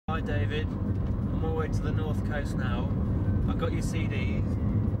Hi David, I'm all the way to the north coast now. I've got your CDs,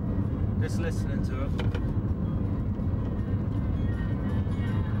 just listening to them.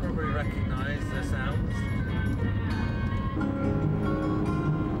 Probably recognise the sounds.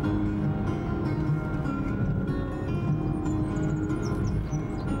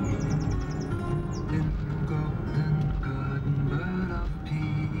 In the golden garden, bird of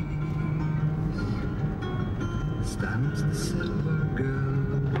peace, stands the silver girl,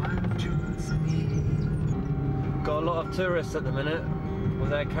 the wild jewels need. Got a lot of tourists at the minute with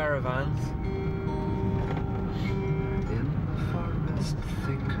their caravans. In the forest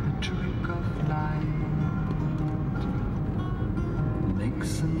thick, a trick of light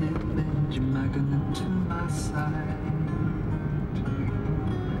makes an image magnet to my sight.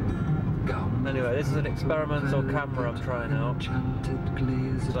 Anyway, this is an experimental camera I'm trying out, so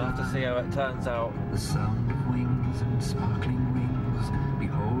I have to see how it turns out. The sound of wings and sparkling rings,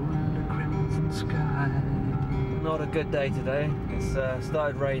 behold a crimson sky. Not a good day today. It's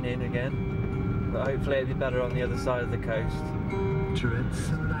started raining again, but hopefully it'll be better on the other side of the coast.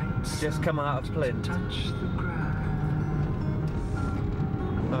 Just come out of Plint.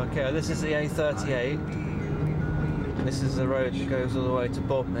 Okay, this is the A38. This is the road that goes all the way to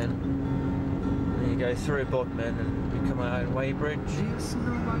Bodmin. And you go through Bodmin and you come out in Weybridge.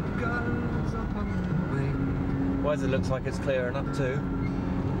 Weather looks like it's clearing up too.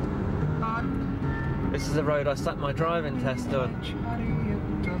 This is the road I sat my driving test on.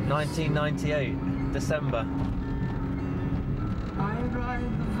 1998, December. I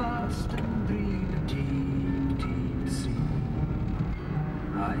ride the vast and breathe a deep, deep sea.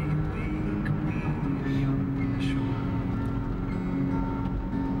 I wake weary on the shore.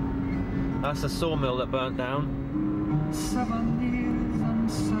 That's a sawmill that burnt down. 7 years and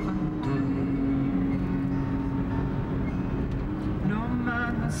 7 days. No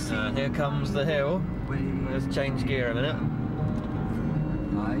man has seen. And here comes the hill. Let's change gear a minute.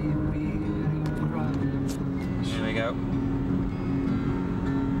 Here we go.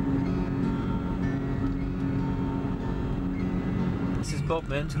 This is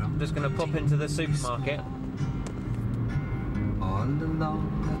Bodmin. I'm just going to pop into the supermarket. All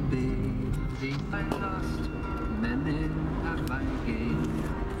along the bay, I lost, many have I gained.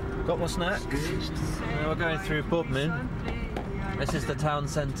 Got my snacks. Now we're going through Bodmin. This is the town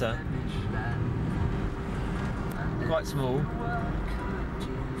centre. Quite small.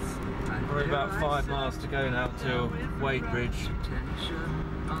 Probably about 5 miles to go now till Weybridge.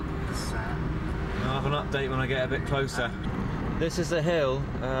 I'll have an update when I get a bit closer. This is a hill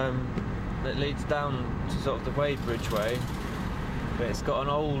that leads down to sort of the Weybridge way, but it's got an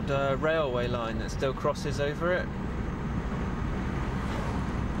old railway line that still crosses over it.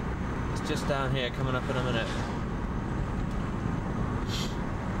 It's just down here, coming up in a minute.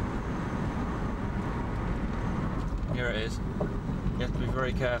 Here it is. You have to be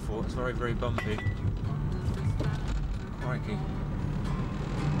very careful, it's very, very bumpy. Crikey.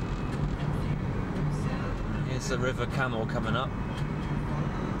 Here's the River Camel coming up.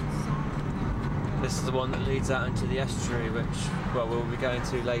 This is the one that leads out into the estuary, which, well, we'll be going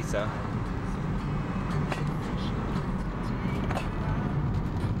to later.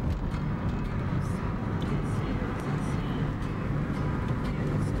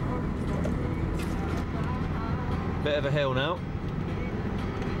 Bit of a hill now.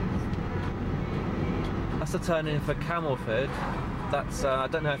 That's the turn in for Camelford. That's I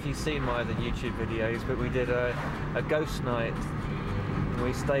don't know if you've seen my other YouTube videos, but we did a ghost night.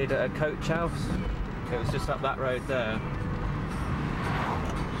 We stayed at a coach house. It was just up that road there.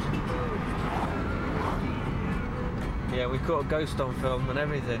 Yeah, we caught a ghost on film and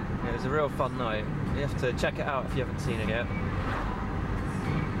everything. It was a real fun night. You have to check it out if you haven't seen it yet.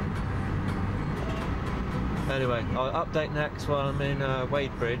 Anyway, I'll update next while I'm in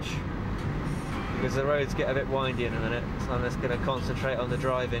Weybridge, because the roads get a bit windy in a minute, so I'm just going to concentrate on the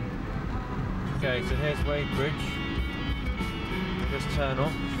driving. Okay, so here's Weybridge. Just turn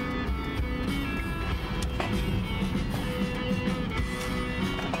off.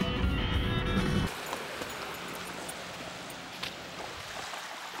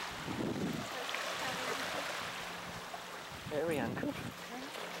 Very anchored.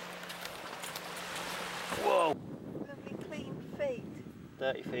 Whoa! Lovely clean feet.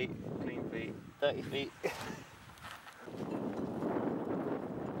 30 feet, clean feet, 30 feet.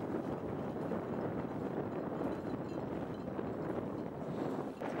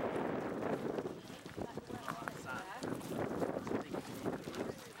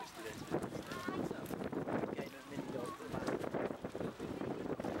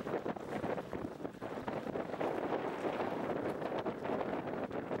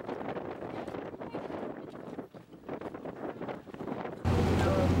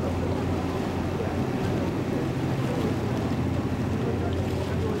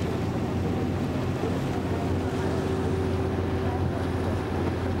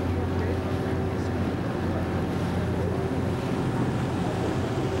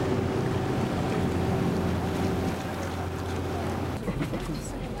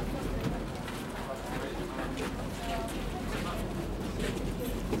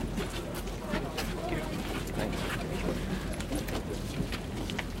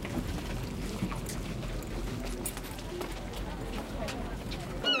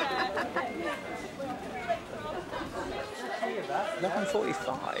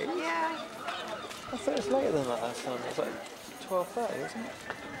 5:45? Yeah. I thought it was later than that last time. It was like 12:30, wasn't it?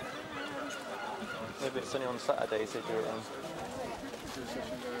 Maybe it's only on Saturdays they do it on.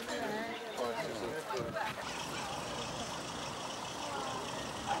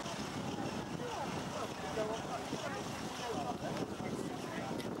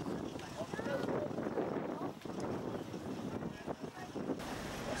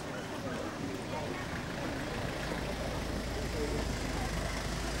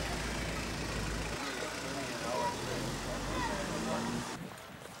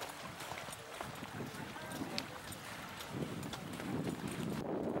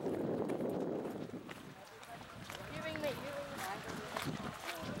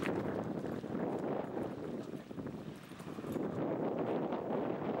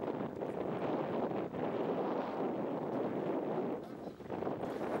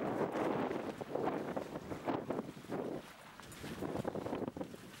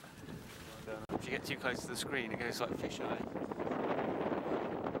 If you get too close to the screen, it goes like fisheye.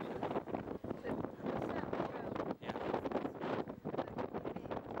 Yeah.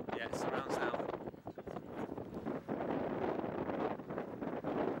 Yeah, it surrounds now.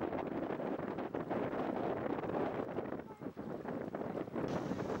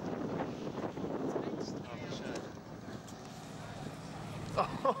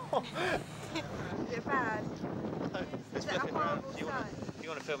 Is it bad? Is it a horrible sight? If you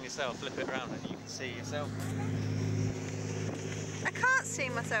want to film yourself, flip it around and you can see yourself. I can't see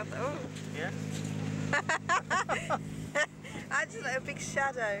myself. Oh. Yeah? I just like a big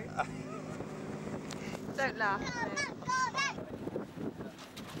shadow. Don't laugh.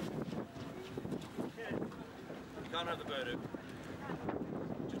 You can't have the bird up.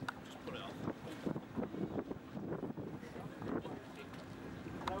 Just pull it off.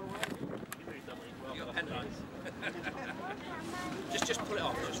 You got headlights. just pull it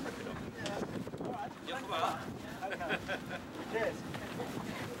off, just rip it off. You'll come out. Cheers.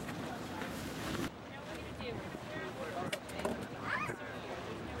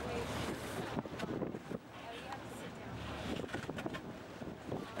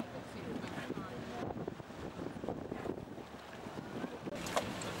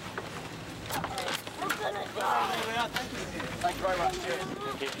 Thank you very much. Cheers.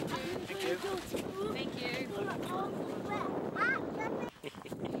 Thank you. Thank you. Thank you.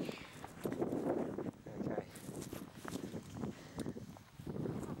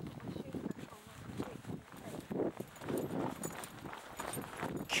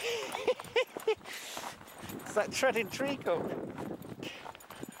 Okay. It's like treading treacle.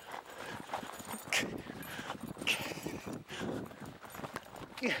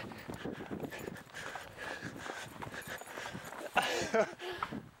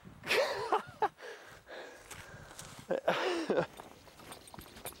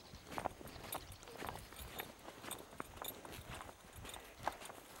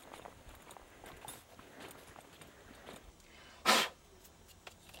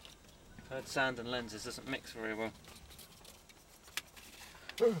 Heard sand and lenses doesn't mix very well.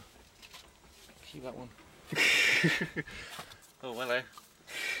 Keep that one. Oh, hello.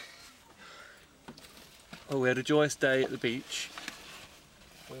 Oh, we had a joyous day at the beach.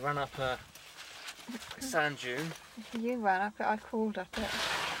 We ran up a sand dune. You ran up it, I crawled up it.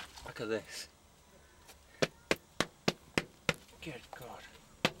 Look at this. Good God.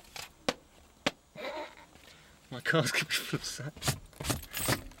 My car's gonna be full of sand.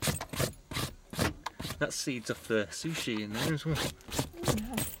 That seeds off the sushi in there as well.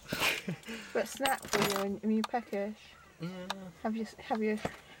 Yeah. But snack for you when you're peckish. Yeah. Have you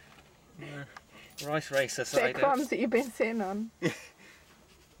Yeah. Rice racer bit cider. of crumbs that you've been sitting on?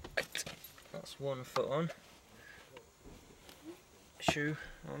 Right. That's 1 foot on. Shoe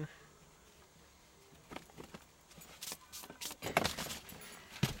on.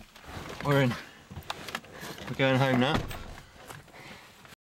 We're in. We're going home now.